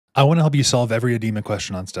I want to help you solve every edema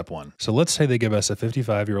question on step one. So let's say they give us a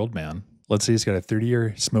 55-year-old man. Let's say he's got a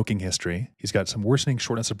 30-year smoking history. He's got some worsening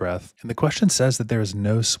shortness of breath, and the question says that there is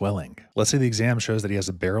no swelling. Let's say the exam shows that he has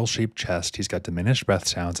a barrel-shaped chest, he's got diminished breath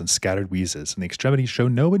sounds and scattered wheezes, and the extremities show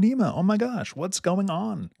no edema. Oh my gosh, what's going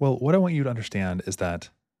on? Well, what I want you to understand is that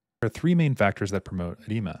there are three main factors that promote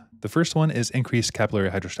edema. The first one is increased capillary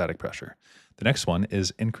hydrostatic pressure. The next one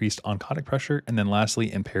is increased oncotic pressure, and then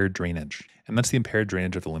lastly, impaired drainage. And that's the impaired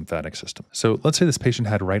drainage of the lymphatic system. So let's say this patient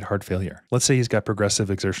had right heart failure. Let's say he's got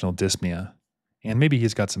progressive exertional dyspnea, and maybe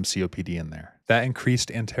he's got some COPD in there. That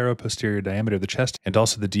increased antero-posterior diameter of the chest and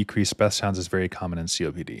also the decreased breath sounds is very common in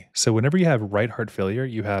COPD. So whenever you have right heart failure,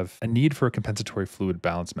 you have a need for a compensatory fluid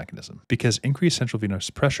balance mechanism because increased central venous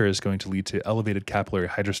pressure is going to lead to elevated capillary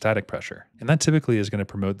hydrostatic pressure. And that typically is going to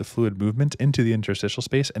promote the fluid movement into the interstitial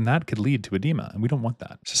space, and that could lead to edema, and we don't want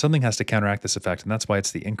that. So something has to counteract this effect, and that's why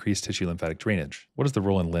it's the increased tissue lymphatic drainage. What is the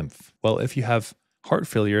role in lymph? Well, if you have heart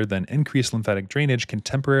failure, then increased lymphatic drainage can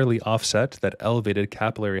temporarily offset that elevated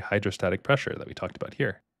capillary hydrostatic pressure that we talked about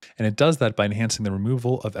here. And it does that by enhancing the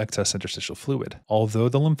removal of excess interstitial fluid. Although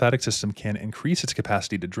the lymphatic system can increase its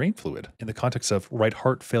capacity to drain fluid, in the context of right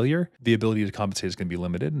heart failure, the ability to compensate is going to be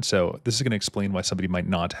limited. And so this is going to explain why somebody might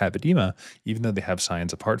not have edema, even though they have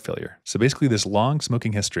signs of heart failure. So basically this long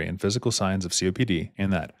smoking history and physical signs of COPD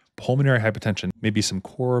and that pulmonary hypertension, maybe some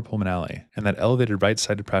cor pulmonale, and that elevated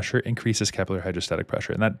right-sided pressure increases capillary hydrostatic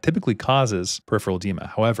pressure, and that typically causes peripheral edema.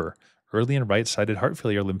 However, early and right-sided heart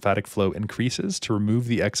failure lymphatic flow increases to remove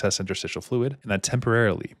the excess interstitial fluid, and that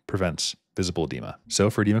temporarily prevents visible edema. So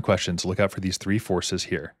for edema questions, look out for these three forces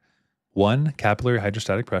here. 1, capillary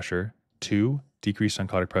hydrostatic pressure. 2, decreased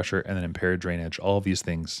oncotic pressure, and then impaired drainage. All of these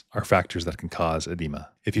things are factors that can cause edema.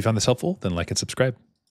 If you found this helpful, then like and subscribe.